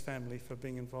family for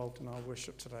being involved in our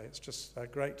worship today. It's just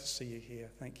great to see you here.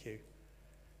 Thank you.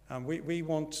 We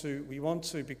want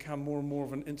to become more and more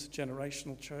of an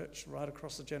intergenerational church right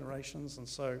across the generations, and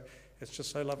so it's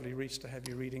just so lovely, Reese, to have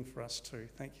you reading for us too.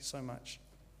 Thank you so much.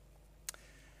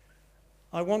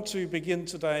 I want to begin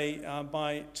today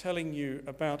by telling you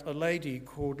about a lady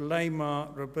called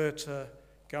Leymah Roberta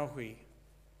Gauhi,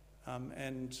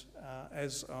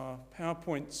 as our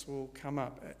PowerPoints will come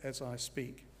up as I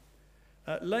speak.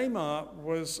 Leymah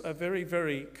was a very,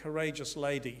 very courageous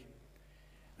lady.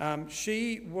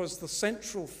 She was the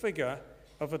central figure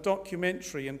of a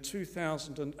documentary in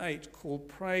 2008 called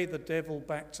Pray the Devil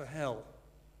Back to Hell.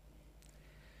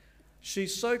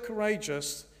 She's so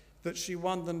courageous that she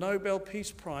won the Nobel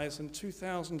Peace Prize in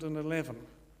 2011.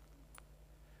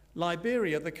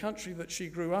 Liberia, the country that she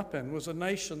grew up in, was a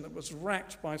nation that was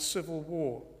racked by civil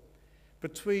war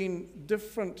between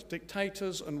different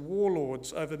dictators and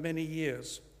warlords over many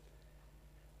years.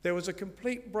 There was a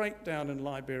complete breakdown in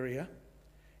Liberia.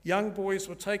 Young boys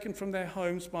were taken from their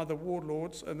homes by the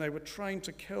warlords, and they were trained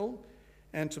to kill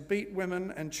and to beat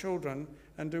women and children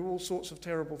and do all sorts of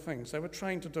terrible things. They were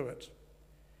trained to do it.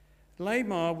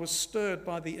 Leymah was stirred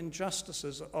by the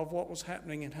injustices of what was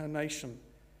happening in her nation.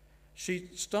 She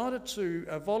started to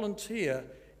volunteer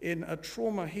in a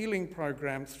trauma healing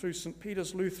program through St.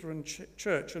 Peter's Lutheran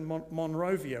Church in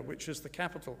Monrovia, which is the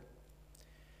capital.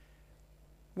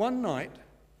 One night,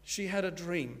 she had a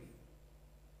dream.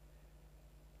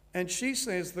 And she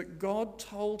says that God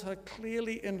told her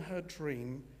clearly in her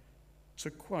dream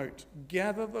to, quote,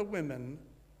 "gather the women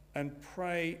and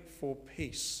pray for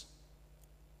peace."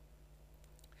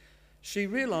 She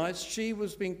realized she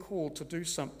was being called to do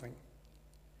something.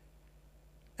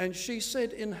 And she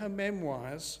said in her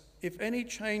memoirs, if any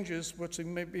changes were to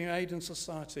be made in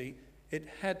society, it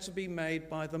had to be made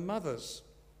by the mothers.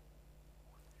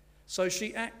 So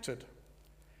she acted.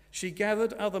 She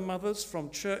gathered other mothers from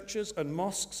churches and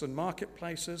mosques and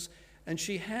marketplaces, and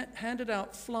she handed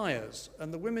out flyers,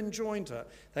 and the women joined her.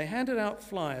 They handed out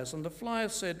flyers, and the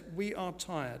flyers said, "We are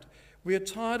tired. We are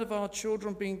tired of our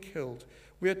children being killed.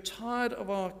 We are tired of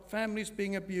our families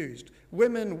being abused.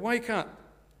 Women, wake up.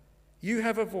 You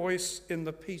have a voice in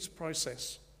the peace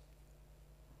process."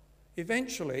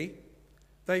 Eventually,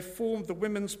 they formed the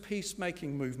women's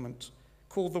peacemaking movement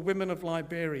called the Women of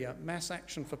Liberia, Mass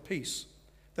Action for Peace.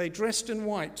 They dressed in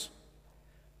white.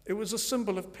 It was a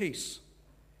symbol of peace.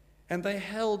 And they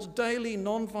held daily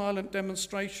non-violent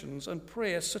demonstrations and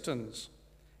prayer sit-ins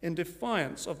in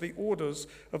defiance of the orders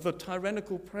of the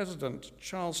tyrannical president,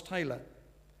 Charles Taylor.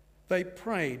 They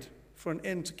prayed for an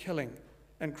end to killing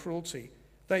and cruelty.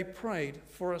 They prayed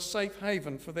for a safe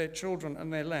haven for their children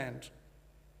and their land.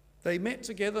 They met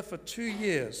together for 2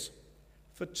 years.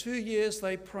 For 2 years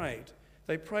they prayed.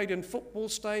 They prayed in football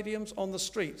stadiums, on the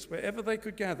streets, wherever they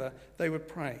could gather, they would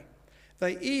pray.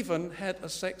 They even had a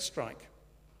sex strike.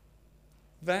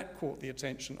 That caught the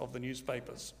attention of the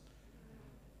newspapers.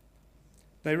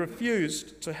 They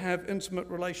refused to have intimate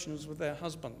relations with their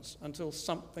husbands until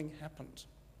something happened.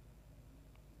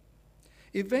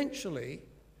 Eventually,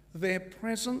 their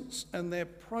presence and their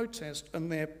protest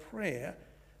and their prayer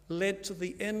led to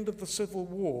the end of the civil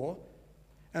war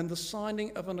and the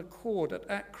signing of an accord at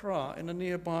Accra in a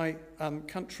nearby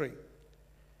country.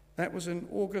 That was in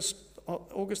August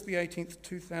the 18th,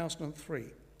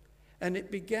 2003. And it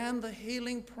began the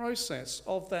healing process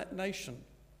of that nation.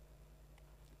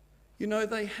 You know,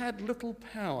 they had little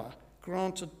power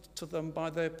granted to them by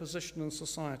their position in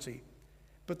society,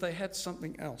 but they had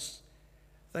something else.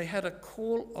 They had a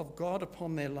call of God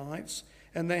upon their lives,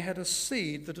 and they had a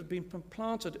seed that had been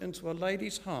planted into a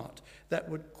lady's heart that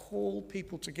would call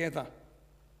people together.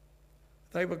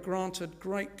 They were granted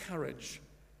great courage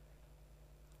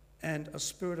and a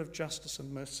spirit of justice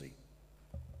and mercy.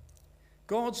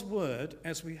 God's word,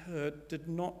 as we heard, did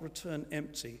not return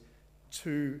empty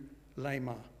to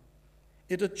Leymah.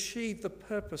 It achieved the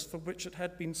purpose for which it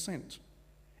had been sent.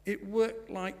 It worked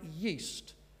like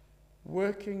yeast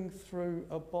working through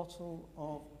a bottle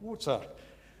of water.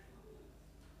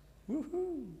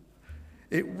 Woohoo!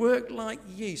 It worked like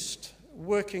yeast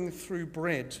working through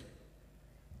bread,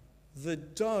 the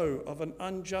dough of an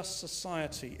unjust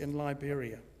society in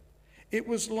Liberia. It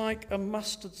was like a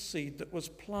mustard seed that was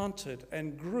planted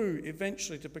and grew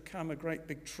eventually to become a great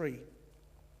big tree.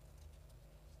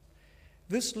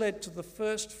 This led to the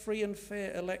first free and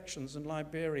fair elections in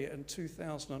Liberia in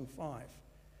 2005.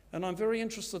 And I'm very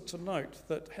interested to note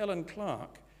that Helen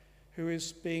Clark, who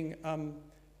is being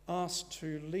asked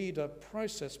to lead a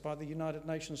process by the United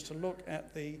Nations to look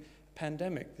at the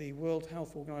pandemic, the World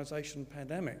Health Organization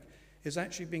pandemic, is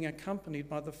actually being accompanied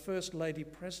by the First Lady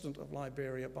President of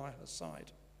Liberia by her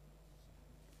side.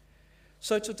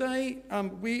 So today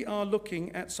we are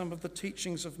looking at some of the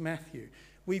teachings of Matthew.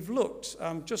 We've looked,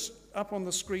 just up on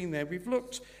the screen there, we've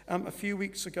looked a few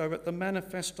weeks ago at the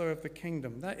Manifesto of the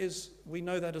Kingdom. That is, we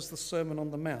know that as the Sermon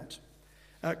on the Mount.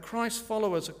 Christ's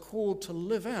followers are called to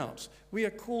live out. We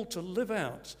are called to live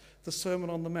out the Sermon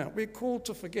on the Mount. We're called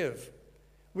to forgive.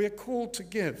 We are called to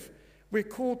give. We're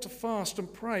called to fast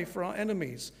and pray for our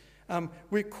enemies.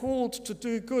 We're called to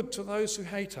do good to those who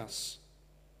hate us.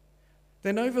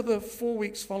 Then over the 4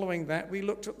 weeks following that, we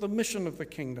looked at the mission of the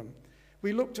kingdom.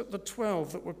 We looked at the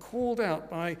 12 that were called out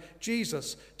by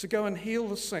Jesus to go and heal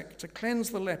the sick, to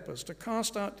cleanse the lepers, to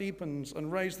cast out demons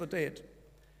and raise the dead.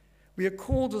 We are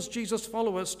called as Jesus'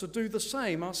 followers to do the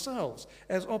same ourselves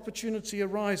as opportunity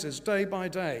arises day by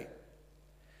day.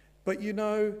 But you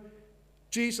know,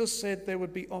 Jesus said there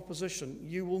would be opposition.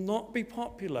 You will not be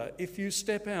popular. If you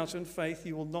step out in faith,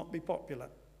 you will not be popular.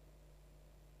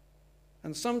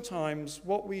 And sometimes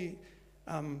what we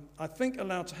I think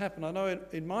allowed to happen, I know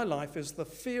in my life, is the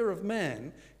fear of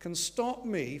man can stop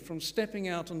me from stepping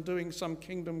out and doing some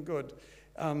kingdom good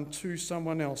to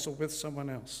someone else or with someone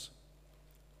else.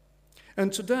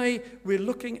 And today we're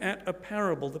looking at a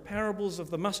parable, the parables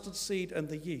of the mustard seed and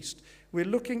the yeast. We're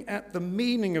looking at the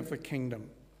meaning of the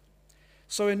kingdom.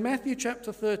 So in Matthew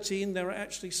chapter 13, there are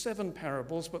actually 7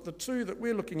 parables, but the 2 that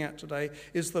we're looking at today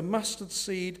is the mustard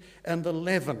seed and the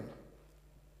leaven.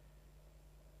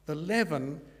 The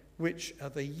leaven, which are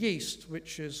the yeast,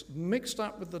 which is mixed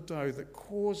up with the dough that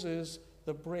causes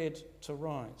the bread to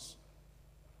rise.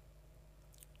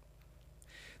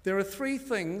 There are 3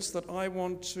 things that I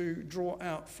want to draw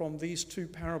out from these 2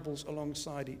 parables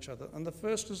alongside each other. And the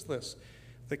first is this: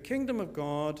 the kingdom of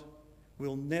God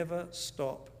will never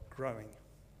stop growing.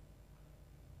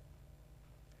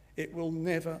 It will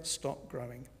never stop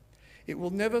growing. It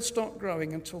will never stop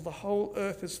growing until the whole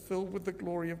earth is filled with the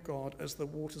glory of God as the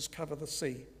waters cover the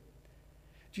sea.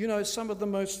 Do you know some of the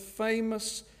most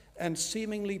famous and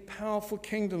seemingly powerful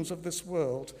kingdoms of this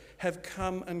world have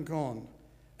come and gone?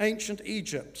 Ancient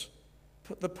Egypt,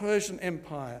 the Persian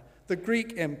Empire, the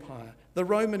Greek Empire, the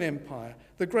Roman Empire,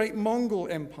 the great Mongol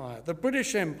Empire, the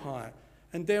British Empire,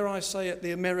 and dare I say it,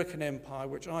 the American Empire,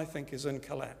 which I think is in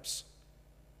collapse.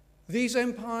 These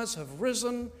empires have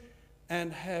risen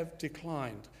and have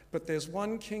declined. But there's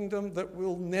one kingdom that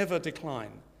will never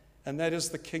decline, and that is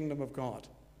the kingdom of God.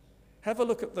 Have a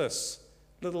look at this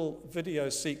little video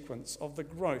sequence of the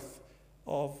growth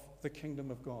of the kingdom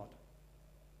of God.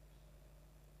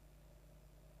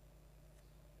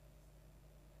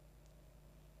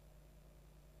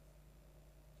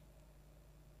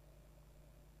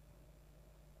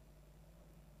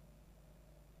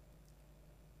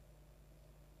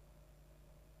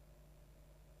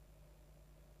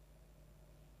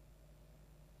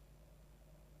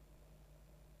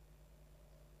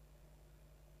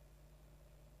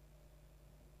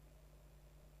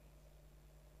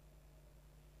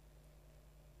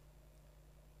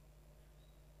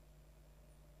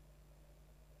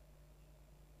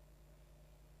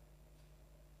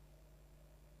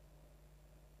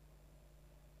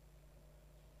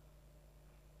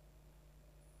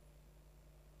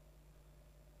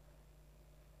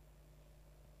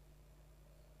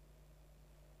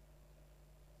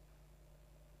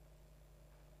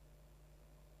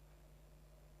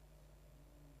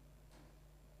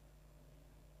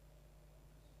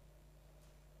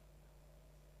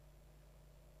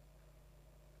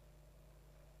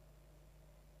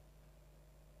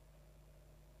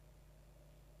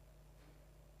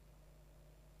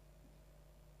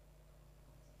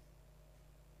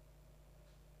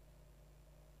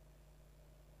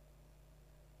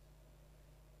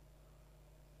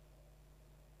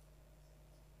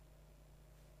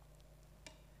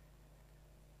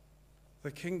 The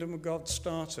kingdom of God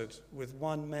started with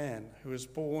one man who was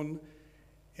born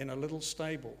in a little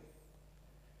stable.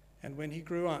 And when he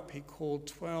grew up, he called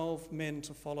 12 men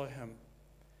to follow him.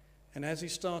 And as he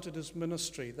started his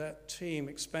ministry, that team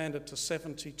expanded to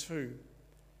 72.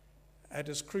 At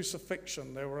his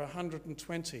crucifixion, there were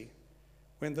 120.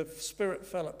 When the Spirit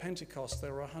fell at Pentecost,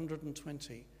 there were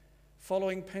 120.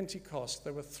 Following Pentecost,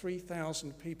 there were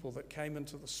 3,000 people that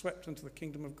swept into the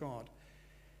kingdom of God.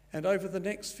 And over the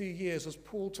next few years, as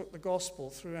Paul took the gospel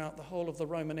throughout the whole of the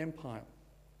Roman Empire,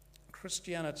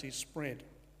 Christianity spread.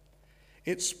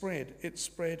 It spread, it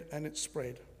spread, and it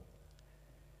spread.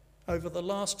 Over the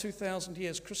last 2,000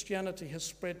 years, Christianity has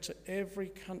spread to every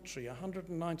country,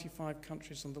 195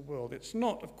 countries in the world. It's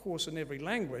not, of course, in every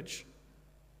language,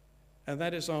 and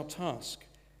that is our task.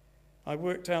 I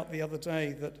worked out the other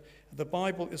day that the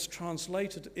Bible is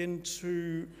translated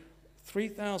into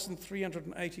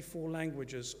 3,384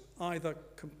 languages, either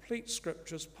complete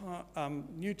scriptures,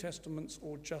 New Testaments,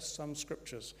 or just some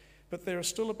scriptures. But there are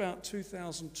still about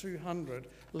 2,200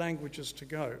 languages to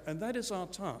go. And that is our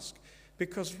task,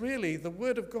 because really the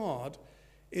Word of God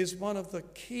is one of the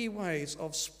key ways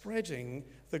of spreading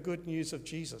the good news of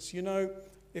Jesus. You know,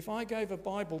 if I gave a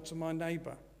Bible to my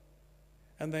neighbor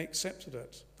and they accepted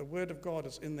it, the Word of God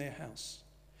is in their house.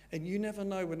 And you never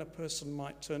know when a person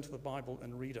might turn to the Bible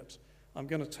and read it. I'm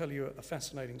going to tell you a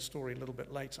fascinating story a little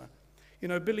bit later. You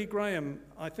know, Billy Graham,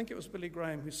 I think it was Billy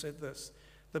Graham who said this: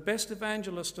 the best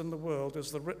evangelist in the world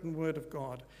is the written Word of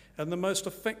God, and the most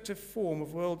effective form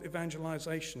of world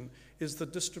evangelization is the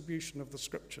distribution of the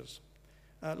Scriptures.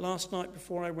 Last night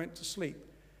before I went to sleep,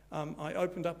 I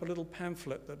opened up a little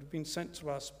pamphlet that had been sent to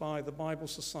us by the Bible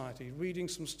Society, reading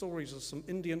some stories of some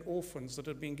Indian orphans that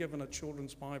had been given a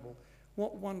children's Bible.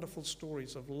 What wonderful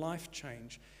stories of life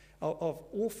change, of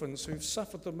orphans who've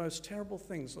suffered the most terrible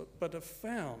things, but have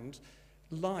found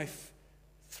life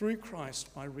through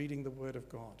Christ by reading the Word of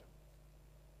God.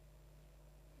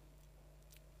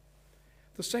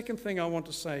 The second thing I want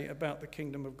to say about the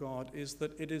kingdom of God is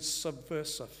that it is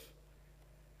subversive.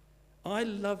 I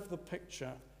love the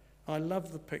picture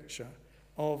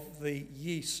of the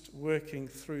yeast working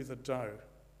through the dough.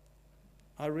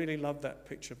 I really love that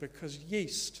picture, because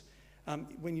yeast,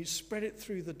 when you spread it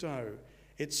through the dough,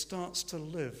 it starts to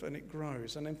live and it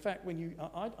grows. And in fact,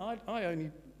 I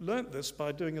only learnt this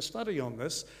by doing a study on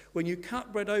this. When you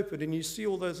cut bread open and you see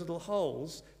all those little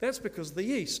holes, that's because the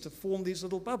yeast have formed these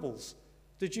little bubbles.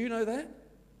 Did you know that?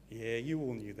 Yeah, you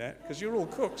all knew that, because you're all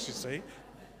cooks, you see.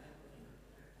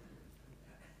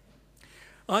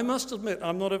 I must admit,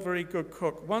 I'm not a very good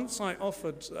cook. Once I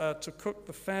offered to cook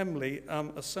the family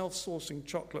a self-sourcing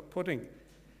chocolate pudding,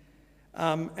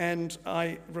 and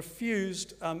I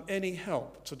refused any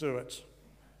help to do it.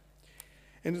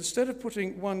 And instead of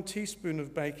putting 1 teaspoon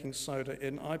of baking soda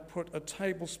in, I put a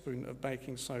tablespoon of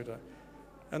baking soda,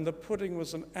 and the pudding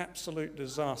was an absolute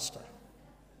disaster.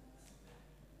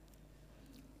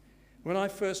 When I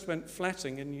first went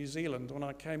flatting in New Zealand, when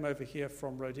I came over here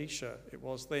from Rhodesia, it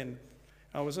was then,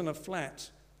 I was in a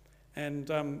flat, and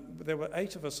there were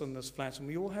 8 of us in this flat, and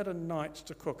we all had a night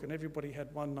to cook, and everybody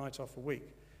had 1 night off a week.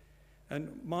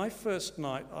 And my first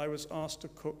night, I was asked to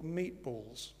cook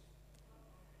meatballs.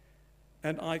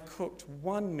 And I cooked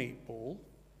 1 meatball.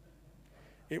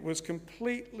 It was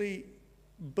completely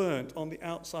burnt on the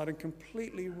outside and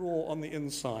completely raw on the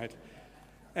inside.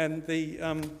 And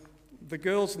the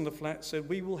girls in the flat said,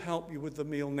 "We will help you with the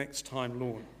meal next time,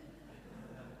 Lorne."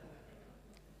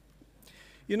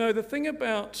 You know, the thing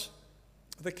about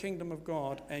the kingdom of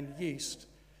God and yeast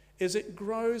is it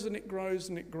grows and it grows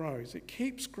and it grows. It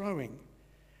keeps growing.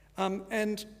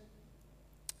 And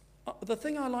the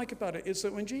thing I like about it is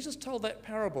that when Jesus told that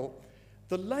parable,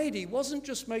 the lady wasn't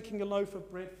just making a loaf of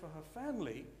bread for her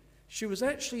family. She was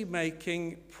actually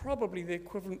making probably the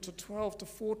equivalent to 12 to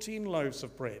 14 loaves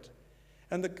of bread.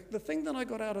 And the thing that I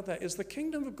got out of that is the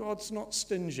kingdom of God's not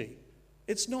stingy.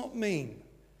 It's not mean.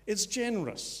 It's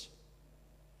generous.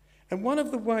 And one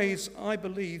of the ways I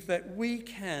believe that we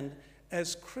can,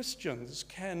 as Christians,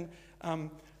 can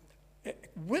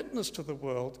witness to the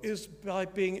world is by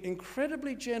being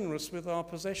incredibly generous with our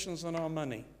possessions and our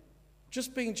money.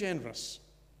 Just being generous.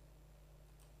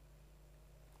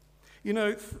 You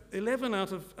know, 11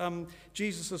 out of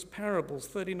Jesus' parables,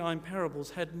 39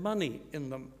 parables, had money in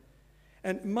them.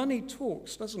 And money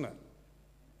talks, doesn't it?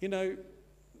 You know,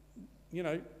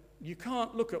 you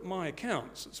can't look at my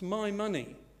accounts. It's my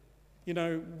money. You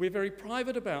know, we're very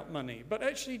private about money. But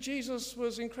actually, Jesus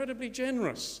was incredibly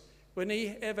generous. When he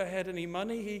ever had any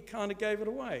money, he kind of gave it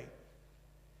away.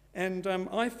 And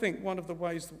I think one of the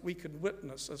ways that we can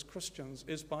witness as Christians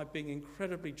is by being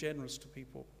incredibly generous to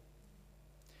people.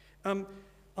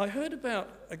 I heard about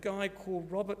a guy called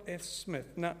Robert F.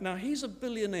 Smith. Now he's a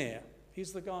billionaire.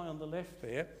 He's the guy on the left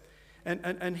there.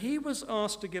 And he was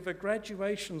asked to give a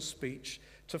graduation speech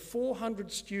to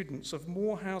 400 students of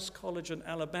Morehouse College in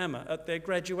Alabama at their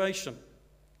graduation.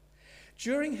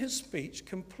 During his speech,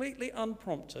 completely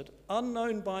unprompted,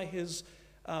 unknown by his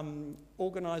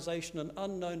organization and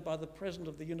unknown by the president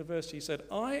of the university, he said,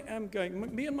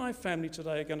 me and my family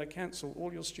today are going to cancel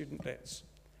all your student debts.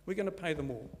 We're going to pay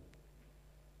them all.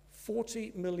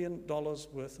 $40 million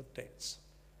worth of debts.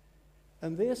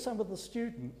 And there's some of the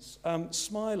students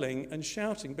smiling and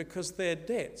shouting because their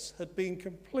debts had been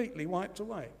completely wiped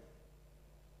away.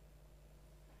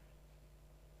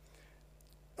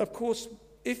 Of course,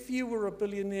 if you were a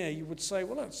billionaire, you would say,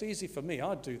 well, that's easy for me,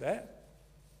 I'd do that.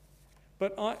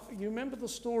 But you remember the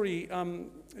story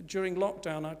during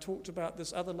lockdown, I talked about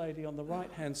this other lady on the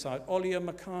right-hand side, Olia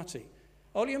McCarthy.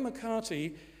 Olia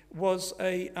McCarthy was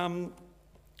a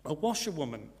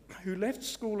washerwoman who left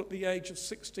school at the age of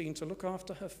 16 to look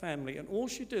after her family, and all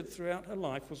she did throughout her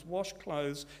life was wash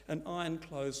clothes and iron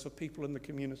clothes for people in the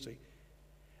community.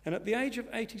 And at the age of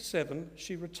 87,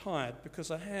 she retired because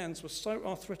her hands were so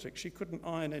arthritic she couldn't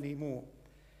iron anymore.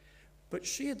 But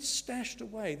she had stashed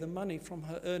away the money from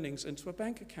her earnings into a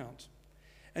bank account.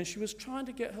 And she was trying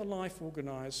to get her life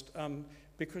organised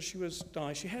because she was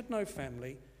dying. She had no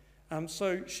family.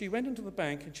 So she went into the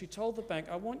bank and she told the bank,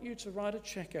 I want you to write a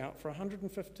cheque out for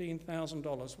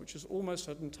 $115,000, which is almost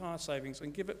her entire savings,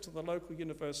 and give it to the local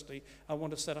university. I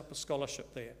want to set up a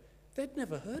scholarship there. They'd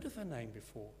never heard of her name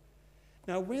before.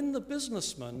 Now, when the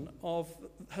businessmen of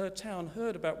her town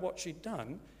heard about what she'd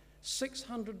done,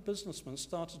 600 businessmen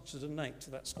started to donate to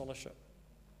that scholarship.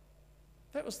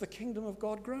 That was the kingdom of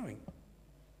God growing.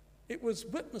 It was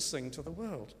witnessing to the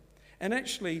world. And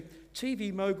actually,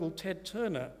 TV mogul Ted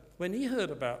Turner, when he heard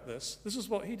about this is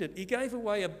what he did. He gave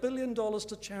away $1 billion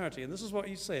to charity, and this is what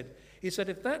he said. He said,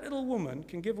 if that little woman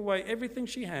can give away everything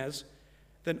she has,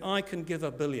 then I can give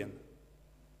 $1 billion.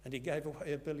 And he gave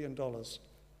away $1 billion.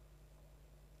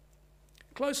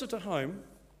 Closer to home,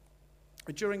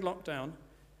 during lockdown,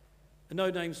 no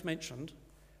names mentioned,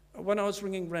 when I was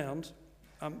ringing round,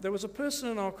 there was a person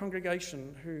in our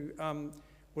congregation who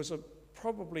was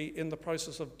probably in the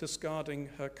process of discarding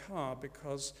her car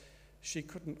because she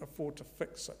couldn't afford to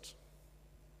fix it.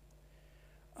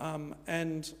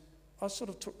 And I sort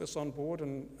of took this on board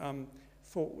and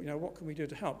thought, what can we do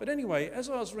to help? But anyway, as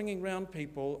I was ringing round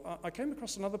people, I came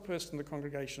across another person in the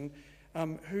congregation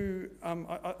who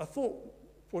I thought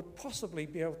would possibly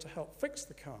be able to help fix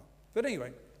the car. But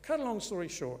anyway, cut a long story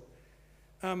short,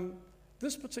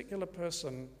 this particular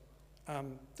person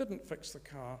didn't fix the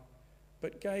car,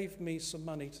 but gave me some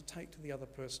money to take to the other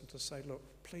person to say, look,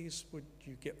 please would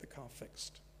you get the car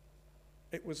fixed?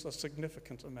 It was a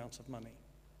significant amount of money.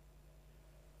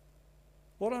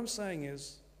 What I'm saying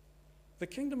is, the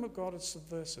kingdom of God is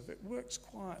subversive. It works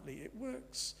quietly. It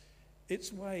works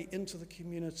its way into the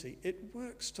community. It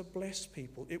works to bless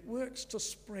people. It works to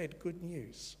spread good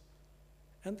news.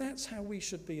 And that's how we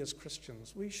should be as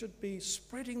Christians. We should be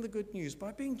spreading the good news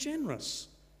by being generous.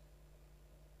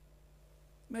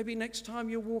 Maybe next time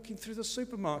you're walking through the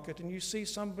supermarket and you see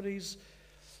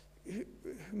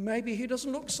maybe he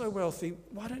doesn't look so wealthy,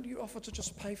 why don't you offer to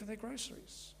just pay for their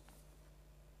groceries?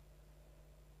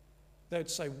 They would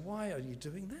say, why are you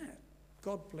doing that?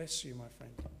 God bless you, my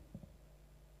friend.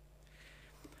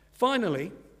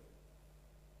 Finally,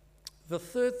 the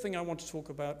third thing I want to talk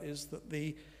about is that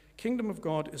the kingdom of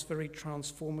God is very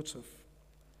transformative.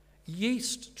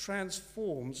 Yeast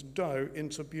transforms dough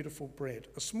into beautiful bread.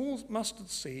 A small mustard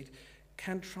seed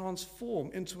can transform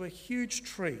into a huge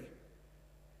tree.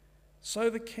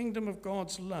 So the kingdom of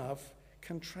God's love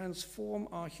can transform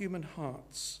our human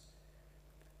hearts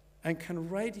and can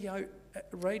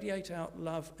radiate out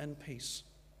love and peace.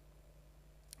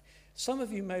 Some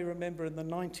of you may remember in the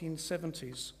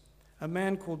 1970s a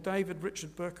man called David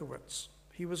Richard Berkowitz.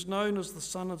 He was known as the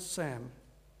son of Sam.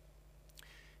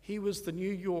 He was the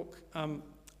New York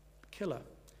killer.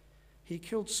 He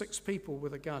killed 6 people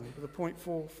with a gun, with a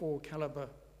 .44 caliber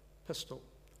pistol.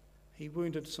 He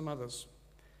wounded some others.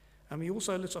 He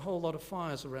also lit a whole lot of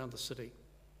fires around the city.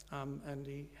 And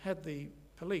he had the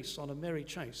police on a merry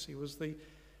chase. He was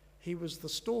the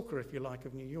stalker, if you like,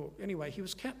 of New York. Anyway, he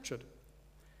was captured.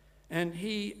 And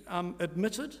he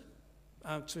admitted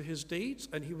to his deeds,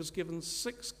 and he was given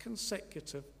 6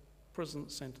 consecutive prison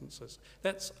sentences.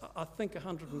 That's, I think,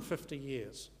 150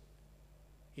 years.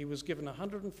 He was given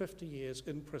 150 years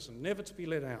in prison, never to be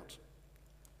let out.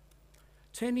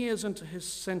 10 years into his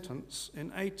sentence, in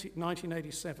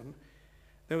 1987,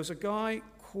 there was a guy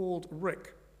called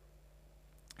Rick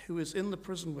who was in the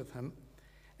prison with him,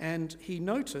 and he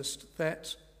noticed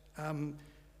that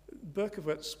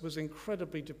Berkowitz was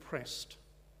incredibly depressed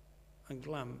and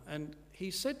glum. And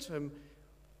he said to him,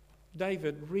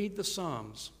 David, read the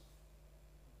Psalms.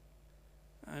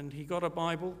 And he got a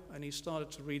Bible and he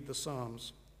started to read the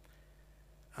Psalms.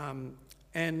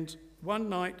 And one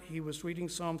night he was reading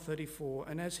Psalm 34,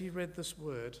 and as he read this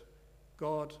word,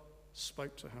 God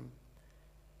spoke to him.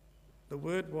 The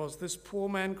word was, this poor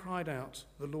man cried out.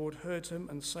 The Lord heard him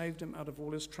and saved him out of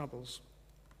all his troubles.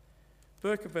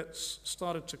 Berkowitz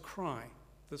started to cry,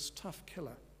 this tough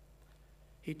killer.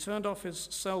 He turned off his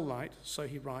cell light, so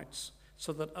he writes,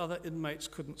 so that other inmates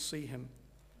couldn't see him.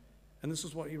 And this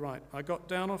is what he writes. I got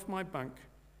down off my bunk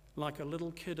like a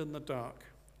little kid in the dark.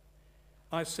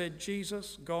 I said,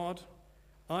 Jesus, God,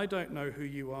 I don't know who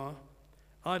you are.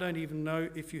 I don't even know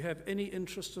if you have any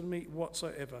interest in me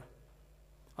whatsoever.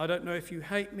 I don't know if you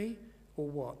hate me or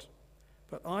what.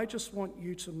 But I just want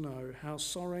you to know how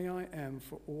sorry I am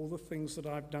for all the things that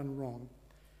I've done wrong,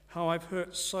 how I've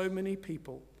hurt so many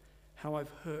people, how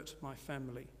I've hurt my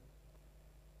family.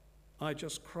 I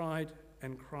just cried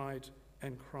and cried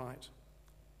and cried.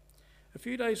 A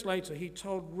few days later, he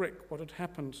told Rick what had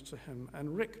happened to him,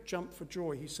 and Rick jumped for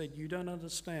joy. He said, "You don't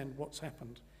understand what's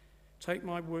happened. Take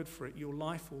my word for it, your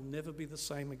life will never be the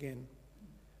same again."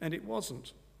 And it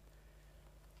wasn't.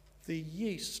 The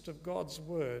yeast of God's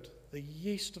word, the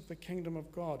yeast of the kingdom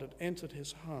of God had entered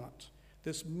his heart.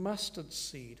 This mustard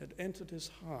seed had entered his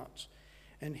heart,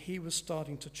 and he was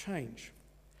starting to change.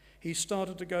 He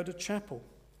started to go to chapel.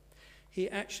 He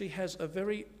actually has a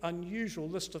very unusual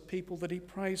list of people that he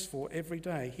prays for every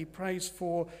day. He prays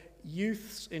for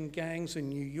youths in gangs in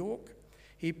New York.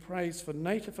 He prays for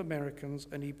Native Americans,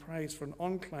 and he prays for an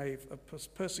enclave of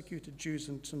persecuted Jews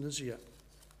in Tunisia.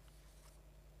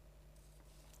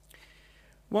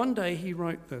 One day he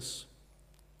wrote this: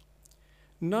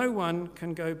 "No one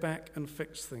can go back and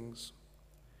fix things.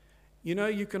 You know,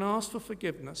 you can ask for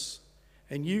forgiveness,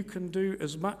 and you can do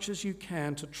as much as you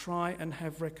can to try and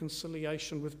have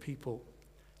reconciliation with people.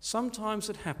 Sometimes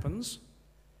it happens,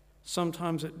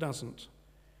 sometimes it doesn't.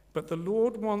 But the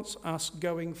Lord wants us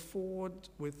going forward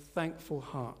with thankful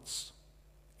hearts.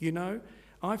 You know,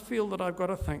 I feel that I've got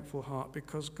a thankful heart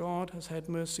because God has had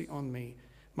mercy on me.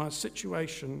 My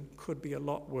situation could be a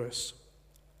lot worse."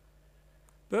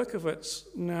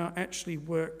 Berkowitz now actually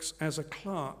works as a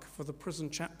clerk for the prison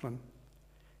chaplain.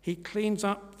 He cleans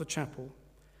up the chapel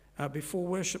before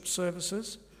worship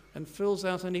services and fills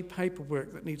out any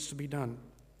paperwork that needs to be done.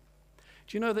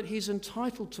 Do you know that he's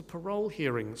entitled to parole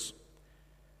hearings,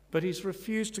 but he's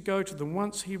refused to go to them?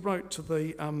 Once he wrote to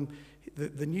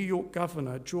the New York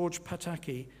governor, George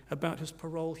Pataki, about his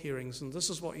parole hearings, and this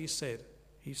is what he said.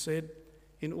 He said,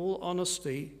 "In all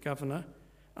honesty, Governor,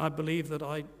 I believe that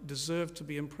I deserve to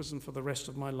be in prison for the rest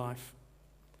of my life.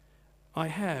 I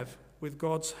have, with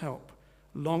God's help,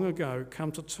 long ago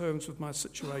come to terms with my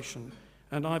situation,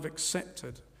 and I've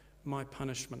accepted my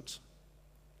punishment."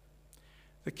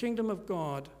 The kingdom of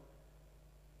God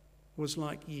was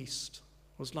like yeast,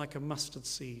 was like a mustard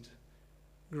seed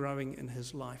growing in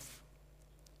his life,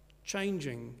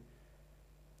 changing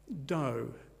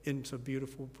dough into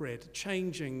beautiful bread,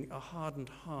 changing a hardened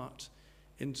heart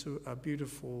into a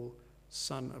beautiful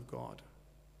Son of God.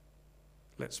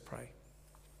 Let's pray.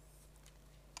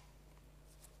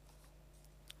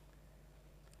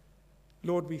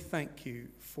 Lord, we thank you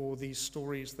for these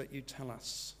stories that you tell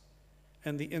us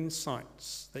and the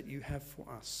insights that you have for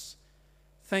us.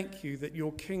 Thank you that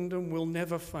your kingdom will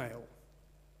never fail.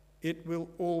 It will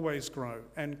always grow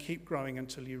and keep growing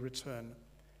until you return.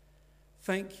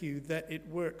 Thank you that it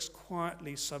works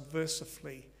quietly,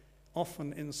 subversively,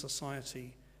 often in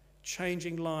society,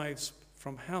 changing lives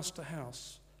from house to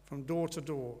house, from door to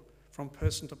door, from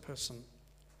person to person.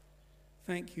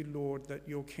 Thank you, Lord, that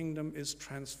your kingdom is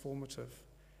transformative.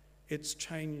 It's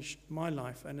changed my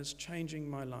life, and it's changing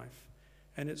my life,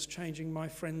 and it's changing my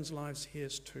friends' lives here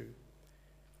too.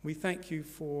 We thank you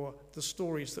for the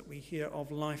stories that we hear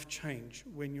of life change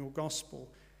when your gospel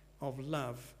of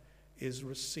love is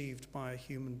received by a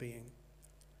human being.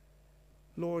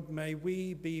 Lord, may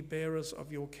we be bearers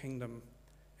of your kingdom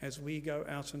as we go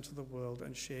out into the world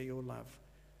and share your love.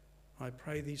 I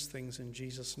pray these things in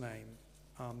Jesus' name.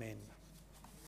 Amen.